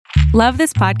Love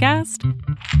this podcast?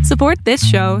 Support this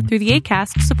show through the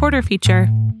Acast supporter feature.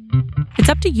 It's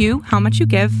up to you how much you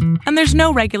give, and there's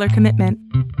no regular commitment.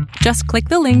 Just click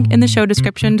the link in the show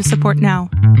description to support now.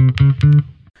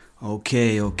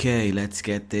 Okay, let's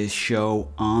get this show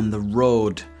on the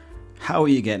road. How are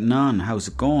you getting on? How's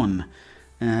it going?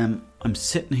 I'm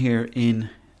sitting here in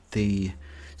the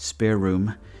spare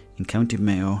room in County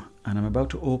Mayo, and I'm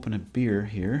about to open a beer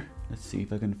here. Let's see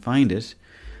if I can find it.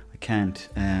 I can't.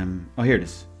 Here it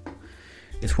is.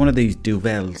 It's one of these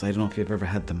Duvels. I don't know if you've ever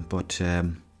had them, but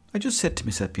I just said to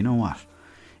myself, you know what?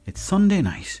 It's Sunday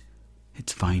night.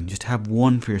 It's fine. Just have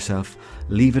one for yourself.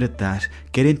 Leave it at that.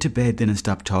 Get into bed then and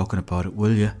stop talking about it,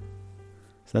 will you?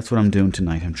 So that's what I'm doing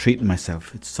tonight. I'm treating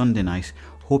myself. It's Sunday night.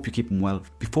 Hope you're keeping well.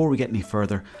 Before we get any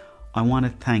further, I want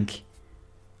to thank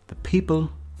the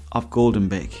people of Golden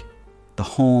Bake, the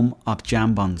home of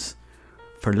jam buns,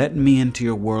 for letting me into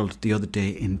your world the other day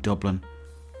in Dublin.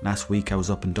 Last week I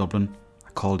was up in Dublin. I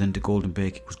called into Golden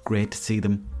Bake. It was great to see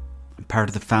them. I'm part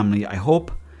of the family, I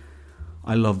hope.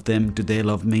 I love them. Do they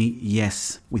love me?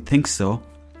 Yes, we think so.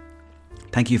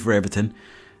 Thank you for everything.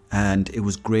 And it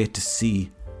was great to see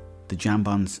the jam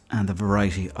buns and the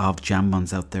variety of jam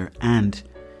buns out there. And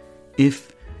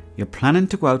if you're planning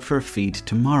to go out for a feed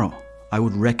tomorrow, I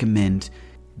would recommend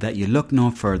that you look no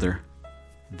further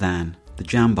than the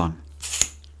jam bun.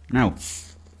 Now,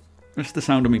 that's the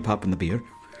sound of me popping the beer.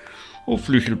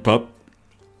 Hopefully it'll pop.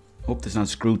 Hope there's not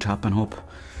screw top, and hope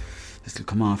this will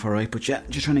come off alright. But yeah,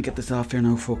 just trying to get this off here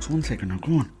now, folks. 1 second now,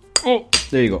 come on. Oh,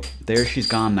 there you go. There, she's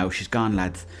gone now. She's gone,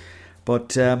 lads.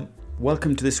 But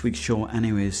welcome to this week's show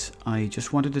anyways. I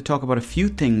just wanted to talk about a few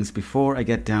things before I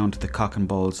get down to the cock and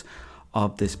balls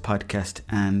of this podcast.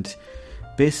 And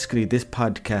basically this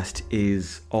podcast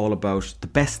is all about the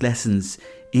best lessons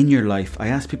in your life. I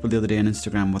asked people the other day on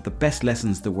Instagram what the best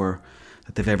lessons there were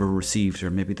that they've ever received,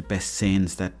 or maybe the best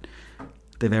sayings that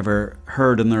they've ever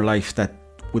heard in their life that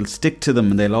will stick to them,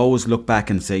 and they'll always look back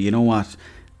and say, you know what,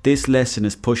 this lesson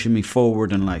is pushing me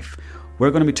forward in life.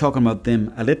 We're going to be talking about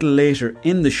them a little later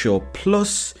in the show.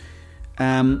 Plus,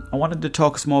 I wanted to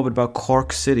talk a small bit about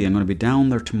Cork City. I'm going to be down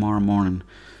there tomorrow morning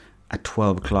at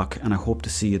 12 o'clock, and I hope to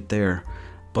see you there.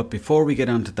 But before we get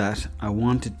on to that, I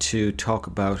wanted to talk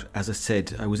about, as I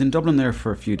said, I was in Dublin there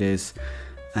for a few days,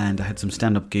 and I had some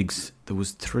stand-up gigs.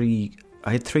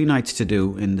 I had 3 nights to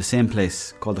do in the same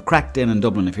place called the Crack Den in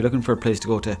Dublin. If you're looking for a place to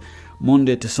go to,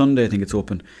 Monday to Sunday I think it's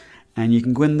open, and you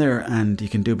can go in there and you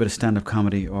can do a bit of stand-up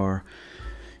comedy, or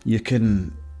you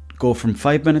can go from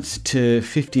 5 minutes to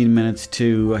 15 minutes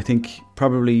to, I think,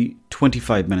 probably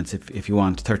 25 minutes if you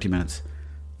want, 30 minutes.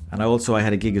 And I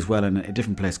had a gig as well in a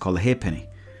different place called the Halfpenny.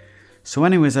 So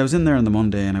anyways, I was in there on the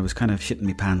Monday and I was kind of shitting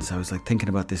my pants. I was like thinking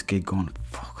about this gig going,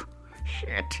 fuck,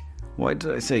 shit, why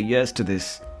did I say yes to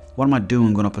this? What am I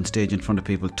doing going up on stage in front of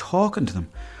people, talking to them?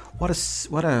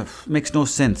 Makes no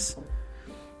sense.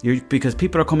 Because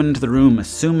people are coming into the room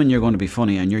assuming you're going to be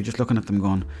funny, and you're just looking at them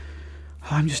going, oh,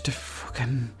 I'm just a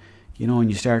fucking,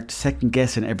 and you start second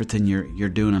guessing everything you're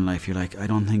doing in life. You're like, I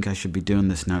don't think I should be doing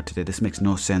this now today. This makes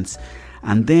no sense.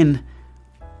 And then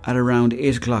at around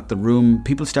 8 o'clock,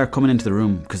 people start coming into the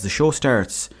room because the show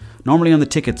starts. Normally on the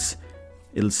tickets,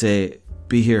 it'll say,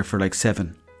 be here for like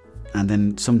 7. And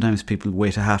then sometimes people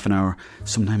wait a half an hour,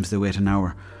 sometimes they wait an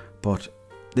hour. But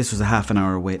this was a half an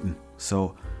hour waiting.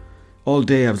 So all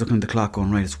day I was looking at the clock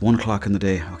going, right, it's 1 o'clock in the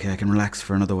day. Okay, I can relax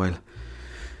for another while.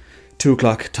 2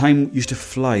 o'clock, time used to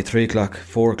fly. 3 o'clock,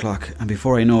 4 o'clock. And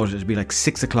before I know it, it'd be like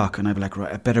 6 o'clock. And I'd be like,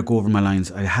 right, I better go over my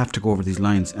lines. I have to go over these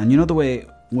lines. And you know the way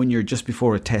when you're just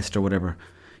before a test or whatever,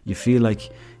 you feel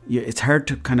like it's hard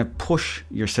to kind of push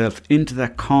yourself into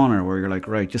that corner where you're like,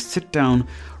 right, just sit down,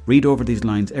 read over these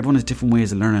lines. Everyone has different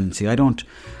ways of learning. See, I don't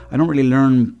really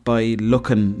learn by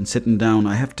looking and sitting down.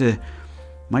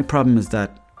 My problem is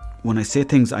that when I say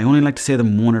things, I only like to say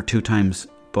them 1 or 2 times.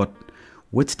 But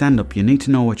with stand-up, you need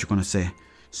to know what you're going to say.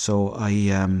 So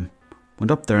I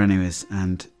went up there anyways,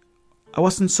 and I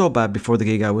wasn't so bad before the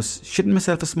gig. I was shitting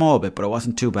myself a small bit, but I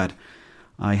wasn't too bad.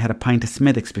 I had a pint of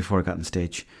Smithwick's before I got on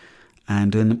stage.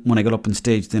 And then when I got up on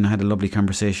stage, then I had a lovely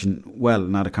conversation. Well,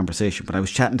 not a conversation, but I was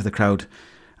chatting to the crowd,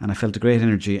 and I felt a great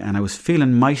energy, and I was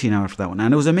feeling mighty now after that one.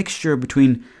 And it was a mixture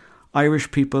between Irish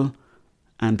people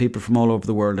and people from all over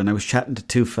the world. And I was chatting to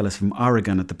 2 fellas from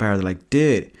Oregon at the bar. They're like,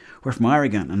 dude, we're from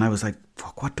Oregon. And I was like,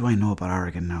 fuck, what do I know about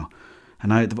Oregon now?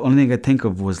 And the only thing I think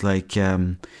of was like,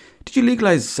 did you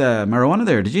legalise marijuana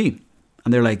there, did you?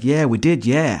 And they're like, yeah, we did,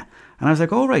 yeah. And I was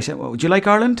like, oh, right, would you like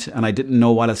Ireland? And I didn't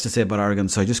know what else to say about Oregon,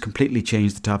 so I just completely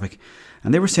changed the topic.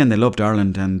 And they were saying they loved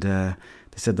Ireland, and they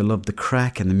said they loved the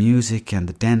crack and the music and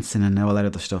the dancing and all that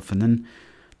other stuff. And then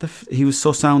he was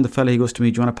so sound, the fella, he goes to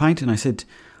me, do you want a pint? And I said,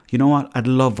 you know what, I'd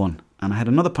love one. And I had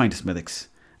another pint of Smithwick's.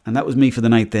 And that was me for the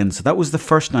night then. So that was the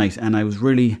first night, and I was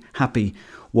really happy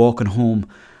walking home.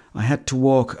 I had to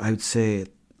walk, I would say,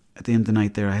 at the end of the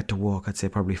night there, I had to walk, I'd say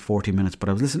probably 40 minutes. But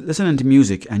I was listening to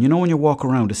music. And you know when you walk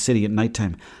around a city at night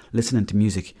time listening to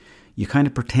music, you kind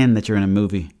of pretend that you're in a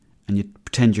movie. And you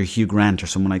pretend you're Hugh Grant or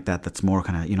someone like that, that's more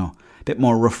kind of, a bit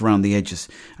more rough around the edges.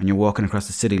 And you're walking across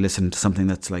the city listening to something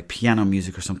that's like piano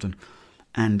music or something.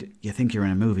 And you think you're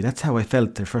in a movie. That's how I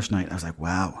felt the first night. I was like,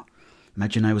 wow.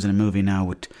 Imagine I was in a movie now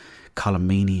with Colm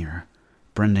Meaney or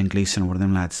Brendan Gleeson or one of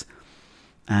them lads.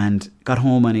 And got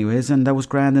home anyways, and that was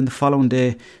grand. And the following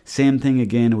day, same thing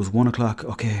again. It was 1 o'clock.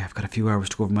 Okay, I've got a few hours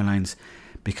to go over my lines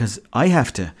because I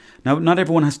have to. Now, not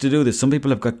everyone has to do this. Some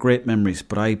people have got great memories,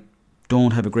 but I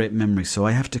don't have a great memory. So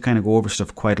I have to kind of go over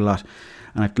stuff quite a lot.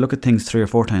 And I have to look at things 3 or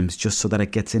 4 times just so that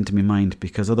it gets into my mind.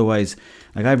 Because otherwise,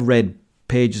 like I've read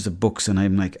pages of books and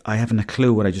I'm like, I haven't a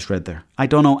clue what I just read there. I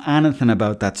don't know anything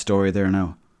about that story there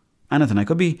now. Anything. I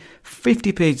could be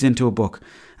 50 pages into a book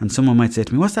and someone might say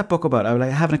to me, what's that book about? I was like,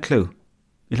 I haven't a clue.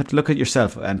 You'll have to look at it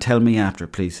yourself and tell me after,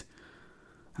 please.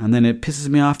 And then it pisses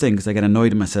me off then because I get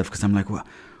annoyed at myself because I'm like, well,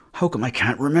 how come I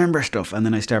can't remember stuff? And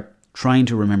then I start trying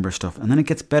to remember stuff. And then it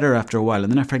gets better after a while.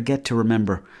 And then I forget to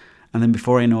remember. And then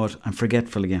before I know it, I'm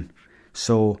forgetful again.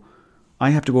 So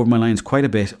I have to go over my lines quite a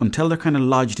bit until they're kind of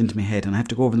lodged into my head, and I have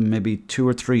to go over them maybe 2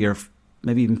 or 3 or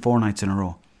maybe even 4 nights in a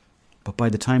row. But by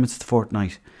the time it's the 4th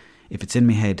night, if it's in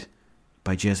my head,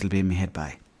 by Jez it'll be in my head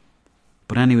by.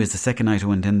 But anyways, the second night I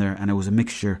went in there and it was a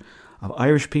mixture of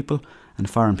Irish people and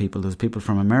foreign people. There was people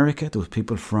from America, there was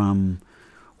people from,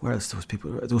 where else there was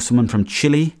people? There was someone from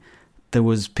Chile, there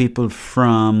was people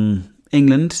from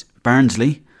England,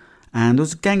 Barnsley, and there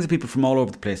was gangs of people from all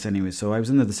over the place anyway. So I was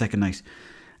in there the second night.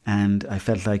 And I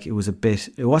felt like it wasn't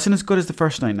as good as the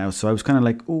first night now. So I was kind of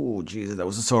like, oh, Jesus, that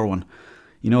was a sore one.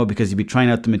 Because you'd be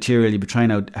trying out the material, you'd be trying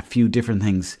out a few different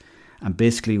things. And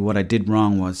basically what I did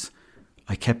wrong was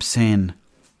I kept saying,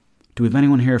 do we have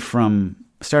anyone here from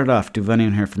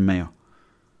Mayo?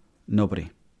 Nobody.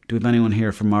 Do we have anyone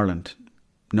here from Ireland?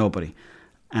 Nobody.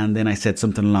 And then I said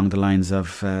something along the lines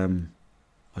of, I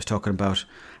was talking about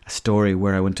a story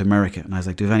where I went to America. And I was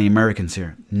like, do we have any Americans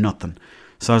here? Nothing.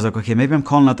 So I was like, okay, maybe I'm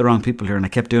calling out the wrong people here, and I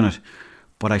kept doing it.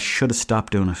 But I should have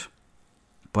stopped doing it.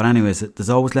 But anyways,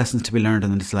 there's always lessons to be learned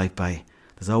in this life, by.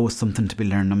 There's always something to be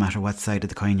learned no matter what side of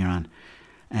the coin you're on.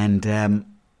 And the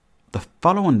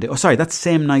following day, that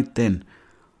same night then,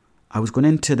 I was going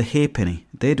into the Halfpenny.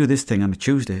 They do this thing on a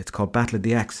Tuesday. It's called Battle of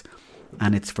the Axe.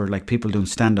 And it's for like people doing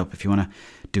stand-up if you want to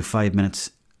do 5 minutes,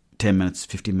 10 minutes,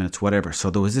 15 minutes, whatever. So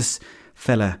there was this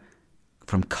fella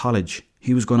from college.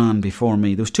 He was going on before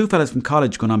me. There was 2 fellas from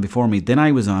college going on before me. Then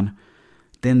I was on.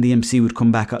 Then the MC would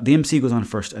come back. The MC goes on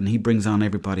first and he brings on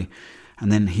everybody.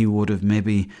 And then he would have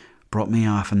maybe brought me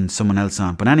off and someone else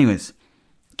on. But anyways,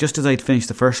 just as I'd finished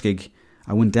the first gig,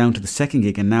 I went down to the second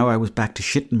gig and now I was back to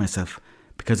shitting myself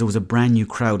because it was a brand new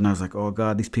crowd and I was like, oh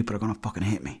God, these people are going to fucking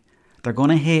hate me. They're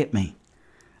going to hate me.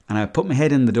 And I put my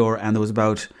head in the door and there was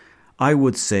about, I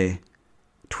would say,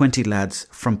 20 lads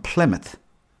from Plymouth.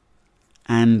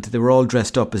 And they were all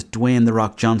dressed up as Dwayne The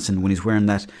Rock Johnson when he's wearing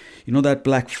that, that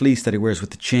black fleece that he wears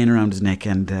with the chain around his neck.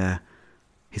 And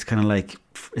he's kind of like,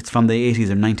 it's from the 80s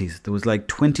or 90s. There was like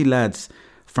 20 lads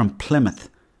from Plymouth.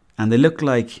 And they look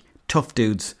like tough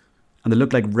dudes. And they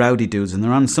look like rowdy dudes. And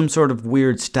they're on some sort of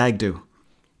weird stag do.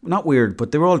 Not weird,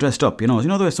 but they were all dressed up. You know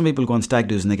the way some people go on stag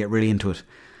do's and they get really into it.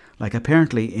 Like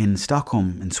apparently in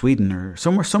Stockholm, in Sweden, or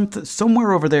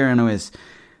somewhere over there anyways,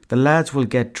 the lads will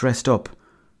get dressed up.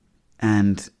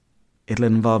 And it'll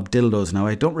involve dildos. Now,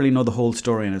 I don't really know the whole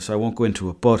story in it, so I won't go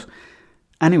into it. But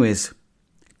anyways,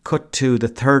 cut to the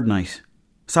third night.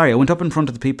 Sorry, I went up in front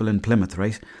of the people in Plymouth,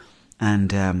 right?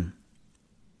 And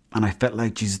I felt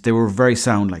like, Jesus, they were very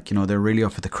sound, like, they're really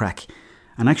up for the crack.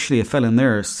 And actually, a fella in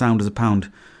there, sound as a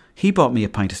pound, he bought me a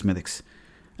pint of Smithwick's.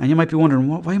 And you might be wondering,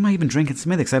 why am I even drinking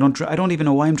Smithwick's? I don't even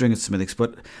know why I'm drinking Smithwick's.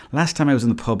 But last time I was in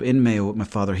the pub in Mayo with my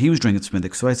father, he was drinking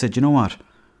Smithwick's. So I said, you know what?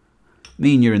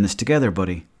 Me and you're in this together,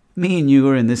 buddy. Me and you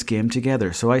are in this game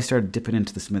together. So I started dipping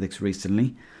into the Smithwick's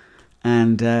recently.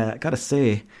 And I got to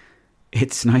say,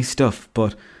 it's nice stuff.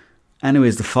 But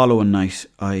anyways, the following night,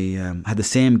 I had the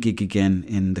same gig again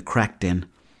in the Crack Den,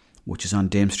 which is on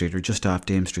Dame Street, or just off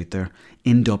Dame Street there,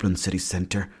 in Dublin city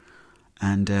centre.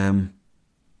 And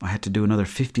I had to do another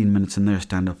 15 minutes in there,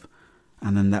 stand-up.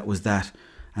 And then that was that.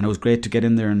 And it was great to get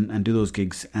in there and do those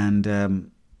gigs.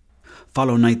 And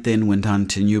follow night then went on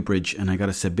to Newbridge, and I got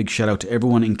to say big shout out to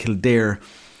everyone in Kildare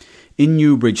in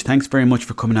Newbridge. Thanks very much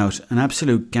for coming out. An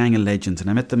absolute gang of legends, and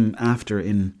I met them after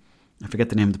in, I forget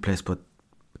the name of the place, but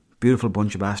beautiful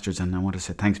bunch of bastards, and I want to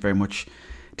say thanks very much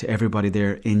to everybody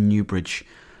there in Newbridge.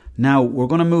 Now, we're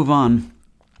going to move on.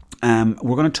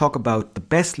 We're going to talk about the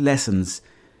best lessons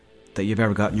that you've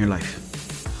ever got in your life.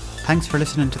 Thanks for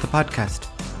listening to the podcast.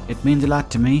 It means a lot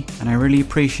to me, and I really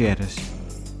appreciate it.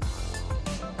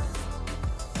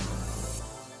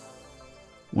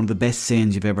 One of the best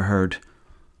sayings you've ever heard.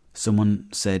 Someone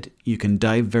said, you can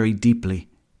dive very deeply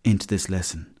into this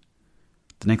lesson.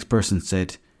 The next person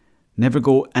said, never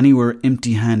go anywhere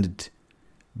empty-handed,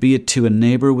 be it to a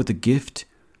neighbour with a gift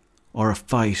or a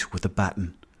fight with a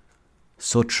baton.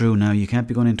 So true. Now, you can't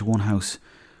be going into one house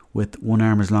with one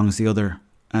arm as long as the other,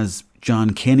 as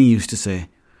John Kenny used to say.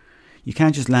 You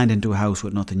can't just land into a house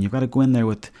with nothing. You've got to go in there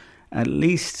with at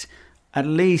least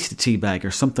a tea bag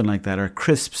or something like that, or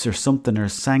crisps or something, or a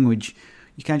sandwich.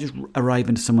 You can't just arrive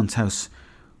into someone's house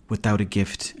without a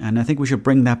gift. And I think we should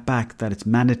bring that back, that it's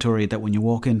mandatory that when you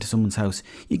walk into someone's house,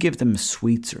 you give them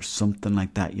sweets or something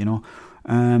like that, you know.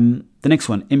 The next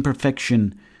one,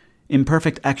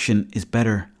 imperfect action is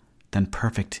better than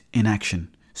perfect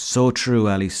inaction. So true,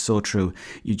 Ali, so true.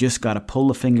 You just got to pull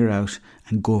the finger out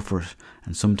and go for it.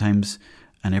 And sometimes,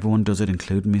 and everyone does it,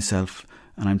 including myself,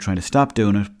 and I'm trying to stop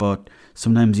doing it, but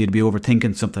sometimes you'd be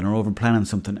overthinking something or overplanning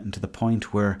something, and to the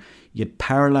point where you'd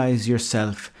paralyse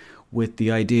yourself with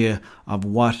the idea of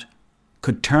what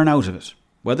could turn out of it,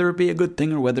 whether it be a good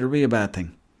thing or whether it be a bad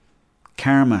thing.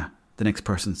 Karma, the next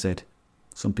person said.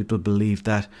 Some people believe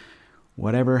that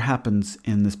whatever happens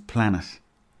in this planet,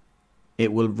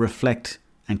 it will reflect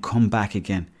and come back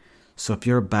again. So if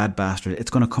you're a bad bastard, it's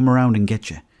going to come around and get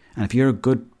you. And if you're a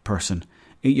good person,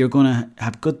 you're going to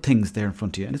have good things there in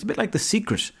front of you. And it's a bit like The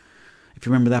Secret. If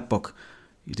you remember that book,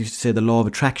 you used to say the law of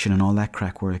attraction and all that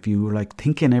crack, where if you were like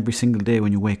thinking every single day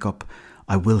when you wake up,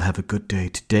 I will have a good day,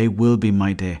 today will be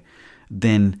my day,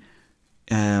 then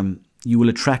you will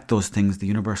attract those things. The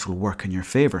universe will work in your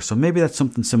favour. So maybe that's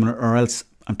something similar, or else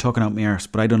I'm talking out my arse,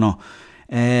 but I don't know.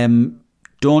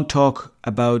 Don't talk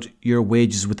about your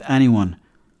wages with anyone,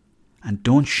 and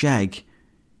don't shag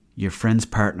your friend's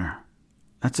partner.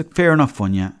 That's a fair enough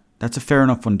one, yeah. That's a fair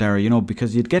enough one, Dara, you know,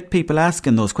 because you'd get people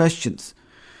asking those questions.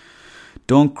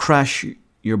 Don't crash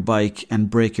your bike and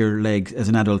break your leg as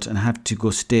an adult and have to go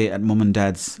stay at mum and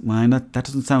dad's. Well, that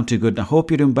doesn't sound too good. I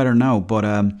hope you're doing better now, but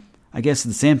I guess at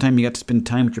the same time you got to spend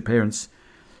time with your parents.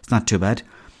 It's not too bad.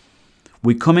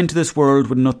 We come into this world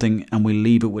with nothing and we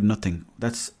leave it with nothing.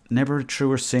 That's never a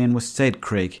truer saying was said,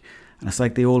 Craig. And it's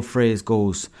like the old phrase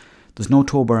goes, there's no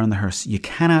tow bar on the hearse. You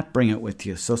cannot bring it with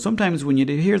you. So sometimes when you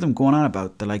hear them going on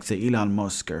about the likes of Elon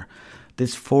Musk or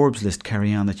this Forbes list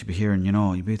carry on that you'll be hearing, you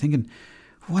know, you'll be thinking,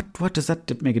 what does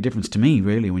that make a difference to me,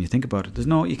 really, when you think about it?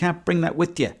 You can't bring that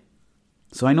with you.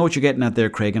 So I know what you're getting at there,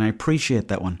 Craig, and I appreciate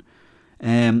that one.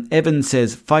 Evan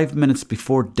says 5 minutes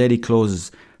before deli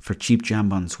closes for cheap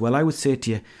jambons. Well, I would say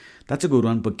to you, that's a good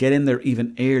one, but get in there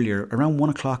even earlier, around 1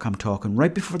 o'clock I'm talking,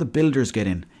 right before the builders get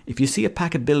in. If you see a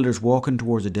pack of builders walking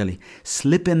towards a deli,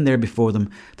 slip in there before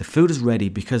them. The food is ready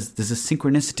because there's a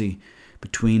synchronicity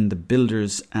between the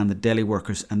builders and the deli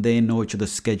workers, and they know each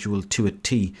other's schedule to a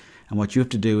T. And what you have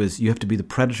to do is you have to be the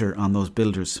predator on those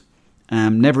builders.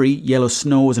 Never eat yellow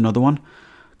snow is another one.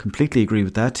 Completely agree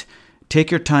with that. Take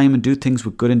your time and do things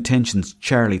with good intentions.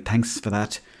 Charlie, thanks for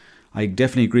that. I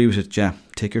definitely agree with it, yeah.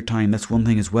 Take your time. That's one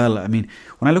thing as well. I mean,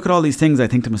 when I look at all these things, I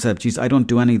think to myself, geez, I don't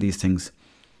do any of these things.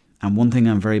 And one thing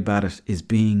I'm very bad at is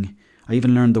being... I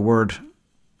even learned the word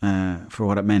for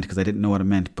what it meant because I didn't know what it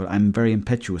meant. But I'm very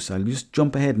impetuous. I'll just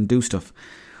jump ahead and do stuff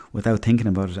without thinking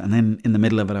about it. And then in the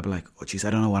middle of it, I'll be like, oh, geez, I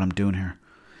don't know what I'm doing here.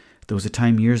 There was a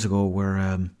time years ago where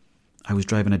I was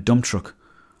driving a dump truck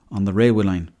on the railway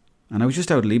line. And I was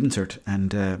just out at Liebencert. And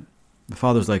the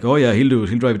father was like, oh, yeah, he'll do it.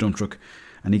 He'll drive a dump truck.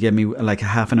 And he gave me like a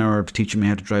half an hour of teaching me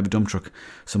how to drive a dump truck.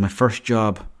 So my first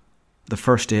job, the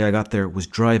first day I got there, was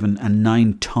driving a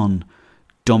 9-ton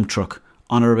dump truck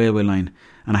on a railway line.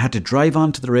 And I had to drive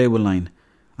onto the railway line.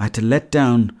 I had to let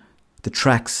down the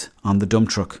tracks on the dump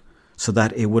truck so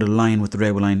that it would align with the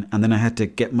railway line. And then I had to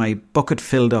get my bucket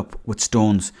filled up with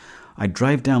stones. I'd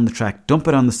drive down the track, dump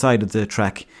it on the side of the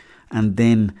track, and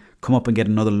then come up and get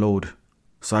another load.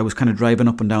 So I was kind of driving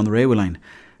up and down the railway line.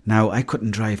 Now, I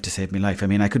couldn't drive to save my life. I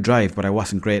mean, I could drive, but I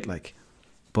wasn't great, like.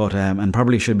 But, and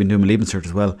probably should have been doing my Liebencert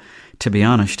as well, to be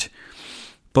honest.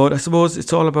 But I suppose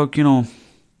it's all about, you know,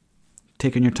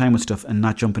 taking your time with stuff and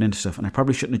not jumping into stuff. And I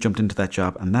probably shouldn't have jumped into that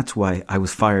job. And that's why I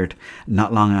was fired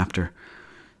not long after.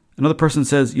 Another person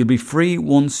says, you'll be free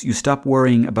once you stop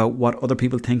worrying about what other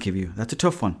people think of you. That's a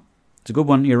tough one. It's a good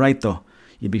one. You're right, though.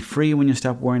 You'll be free when you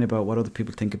stop worrying about what other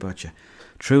people think about you.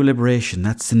 True liberation.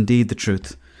 That's indeed the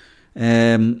truth.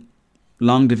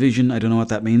 long division, I don't know what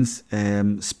that means.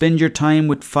 Spend your time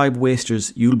with 5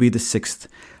 wasters, you'll be the 6th.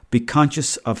 Be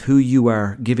conscious of who you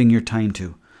are giving your time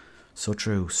to. So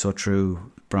true, so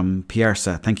true. From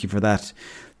Piarsa, thank you for that.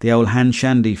 The old hand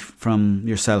shandy from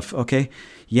yourself. Okay,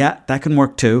 yeah, that can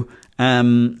work too. Let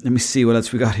me see what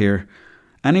else we got here.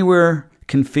 Anywhere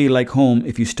can feel like home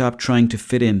if you stop trying to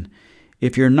fit in.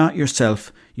 If you're not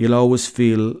yourself, you'll always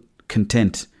feel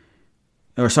content.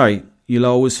 You'll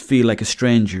always feel like a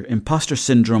stranger. Imposter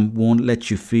syndrome won't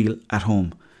let you feel at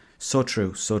home. So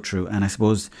true, so true. And I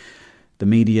suppose the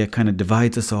media kind of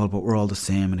divides us all, but we're all the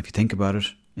same. And if you think about it,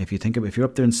 if you're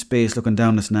up there in space looking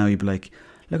down at us now, you'd be like,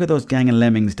 look at those gang of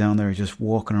lemmings down there just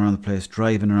walking around the place,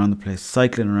 driving around the place,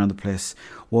 cycling around the place,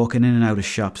 walking in and out of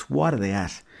shops. What are they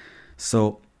at?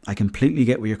 So I completely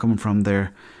get where you're coming from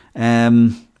there.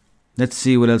 Let's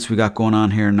see what else we got going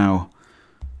on here now.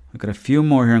 I've got a few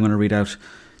more here I'm going to read out.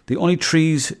 The only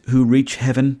trees who reach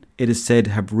heaven, it is said,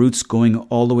 have roots going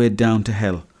all the way down to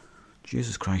hell.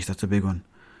 Jesus Christ, that's a big one.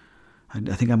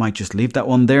 I think I might just leave that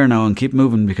one there now and keep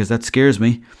moving because that scares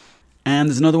me. And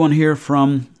there's another one here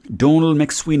from Donal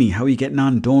McSweeney. How are you getting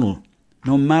on, Donal?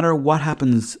 No matter what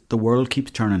happens, the world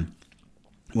keeps turning.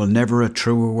 Well, never a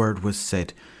truer word was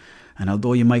said. And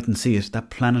although you mightn't see it, that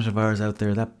planet of ours out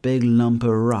there, that big lump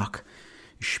of rock,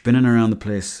 spinning around the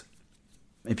place.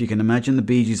 If you can imagine the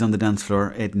Bee Gees on the dance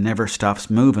floor, it never stops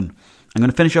moving. I'm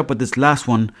going to finish up with this last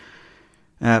one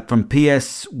from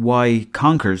PSY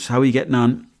Conkers. How are you getting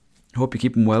on? Hope you're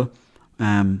keeping well.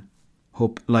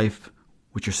 Hope life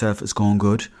with yourself is going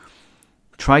good.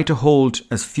 Try to hold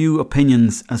as few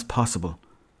opinions as possible.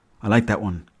 I like that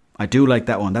one. I do like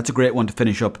that one. That's a great one to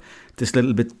finish up this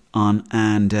little bit on.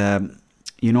 And,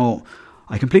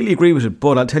 I completely agree with it.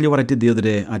 But I'll tell you what I did the other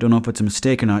day. I don't know if it's a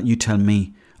mistake or not. You tell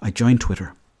me. I joined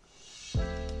Twitter.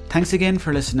 Thanks again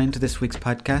for listening to this week's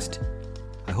podcast.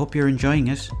 I hope you're enjoying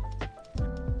it.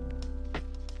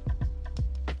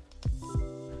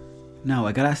 Now,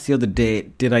 I got asked the other day,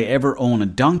 did I ever own a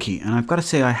donkey? And I've got to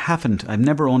say I haven't. I've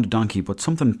never owned a donkey, but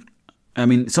something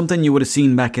you would have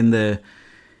seen back in the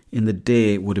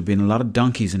day would have been a lot of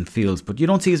donkeys in fields. But you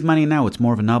don't see as many now. It's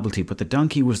more of a novelty. But the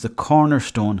donkey was the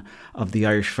cornerstone of the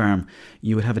Irish farm.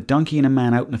 You would have a donkey and a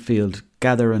man out in the field,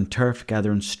 gathering turf,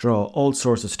 gathering straw, all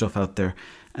sorts of stuff out there.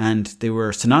 And they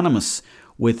were synonymous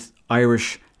with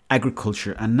Irish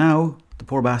agriculture. And now, the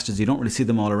poor bastards, you don't really see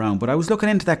them all around. But I was looking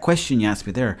into that question you asked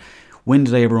me there. When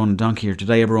did I ever own a donkey, or did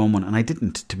I ever own one? And I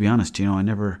didn't, to be honest. I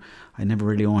never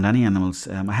really owned any animals.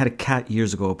 I had a cat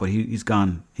years ago, but he's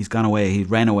gone. He's gone away. He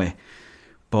ran away.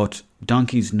 But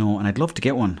donkeys, no. And I'd love to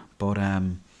get one. But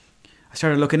I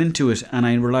started looking into it, and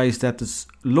I realised that there's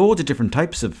loads of different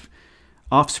types of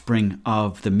offspring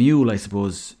of the mule, I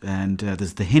suppose. And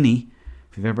there's the hinny.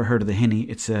 If you've ever heard of the hinny,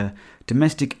 it's a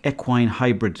domestic equine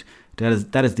hybrid.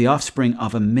 That is the offspring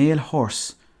of a male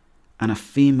horse and a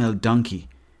female donkey.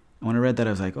 And when I read that, I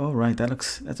was like, oh, right,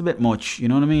 that's a bit much, you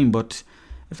know what I mean? But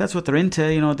if that's what they're into,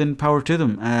 then power to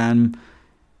them.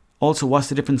 Also, what's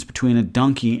the difference between a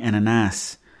donkey and an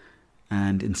ass?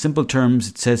 And in simple terms,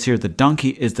 it says here, the donkey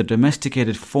is the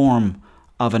domesticated form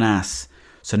of an ass.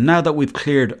 So now that we've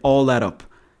cleared all that up,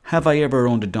 have I ever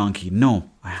owned a donkey?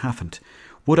 No, I haven't.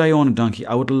 Would I own a donkey?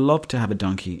 I would love to have a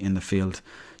donkey in the field,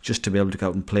 just to be able to go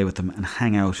out and play with them and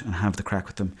hang out and have the crack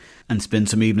with them and spend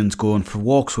some evenings going for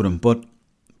walks with them. But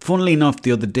funnily enough,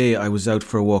 the other day I was out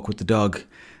for a walk with the dog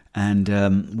and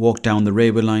walked down the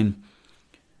railway line.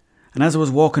 And as I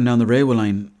was walking down the railway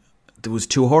line, there was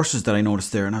 2 horses that I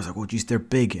noticed there, and I was like, oh geez, they're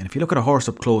big. And if you look at a horse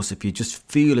up close, if you just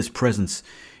feel his presence,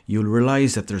 you'll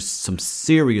realise that there's some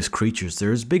serious creatures.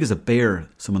 They're as big as a bear,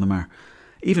 some of them are.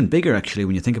 Even bigger, actually,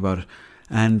 when you think about it.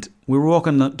 And we were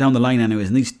walking down the line anyways,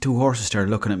 and these 2 horses started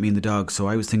looking at me and the dog. So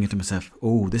I was thinking to myself,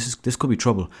 oh, this could be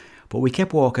trouble. But we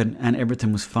kept walking and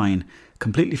everything was fine.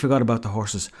 Completely forgot about the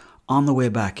horses. On the way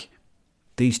back,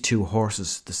 these 2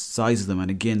 horses, the size of them,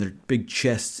 and again, their big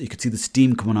chests, you could see the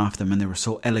steam coming off them, and they were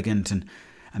so elegant and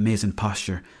amazing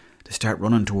posture. They start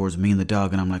running towards me and the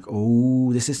dog, and I'm like,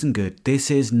 oh, this isn't good. This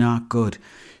is not good.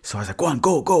 So I was like, go on,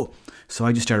 go. So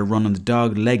I just started running. The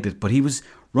dog legged it, but he was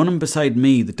running beside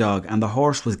me, the dog, and the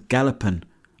horse was galloping.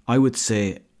 I would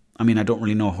say, I don't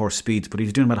really know horse speeds, but he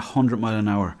was doing about 100 miles an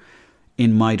hour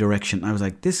in my direction. I was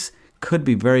like, this could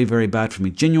be very, very bad for me.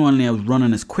 Genuinely, I was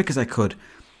running as quick as I could.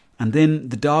 And then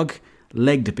the dog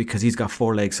legged it because he's got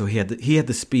 4 legs, so he had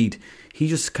the speed. He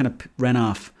just kind of ran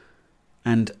off,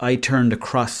 and I turned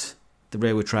across the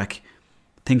railway track,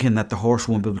 thinking that the horse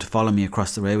won't be able to follow me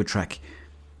across the railway track.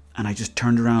 And I just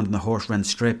turned around, and the horse ran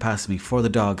straight past me for the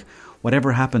dog.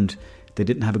 Whatever happened, they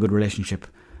didn't have a good relationship.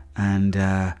 And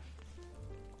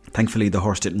Thankfully, the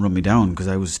horse didn't run me down because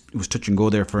it was touch and go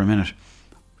there for a minute.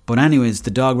 But anyways,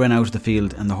 the dog ran out of the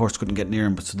field and the horse couldn't get near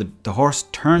him. But so the horse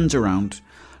turns around,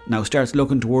 now starts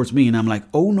looking towards me, and I'm like,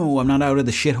 oh no, I'm not out of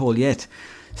the shithole yet.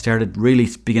 Started really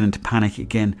beginning to panic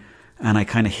again, and I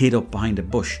kind of hid up behind a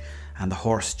bush, and the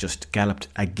horse just galloped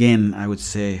again, I would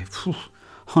say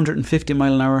 150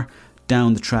 mile an hour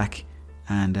down the track,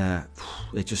 and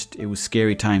it was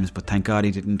scary times, but thank God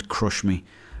he didn't crush me.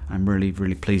 I'm really,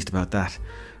 really pleased about that.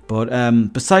 But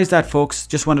besides that, folks,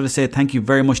 just wanted to say thank you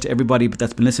very much to everybody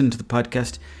that's been listening to the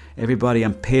podcast, everybody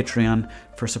on Patreon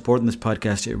for supporting this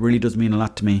podcast. It really does mean a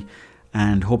lot to me,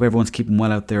 and hope everyone's keeping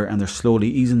well out there and they're slowly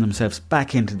easing themselves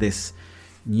back into this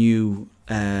new,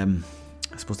 I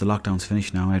suppose the lockdown's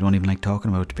finished now. I don't even like talking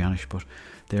about it, to be honest, but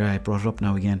there, I brought it up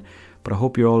now again. But I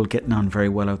hope you're all getting on very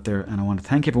well out there, and I want to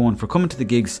thank everyone for coming to the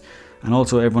gigs, and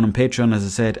also everyone on Patreon, as I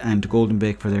said, and to Golden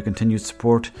Bake for their continued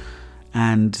support.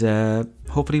 And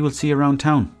hopefully we'll see you around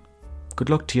town. Good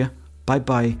luck to you. Bye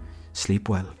bye. Sleep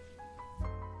well.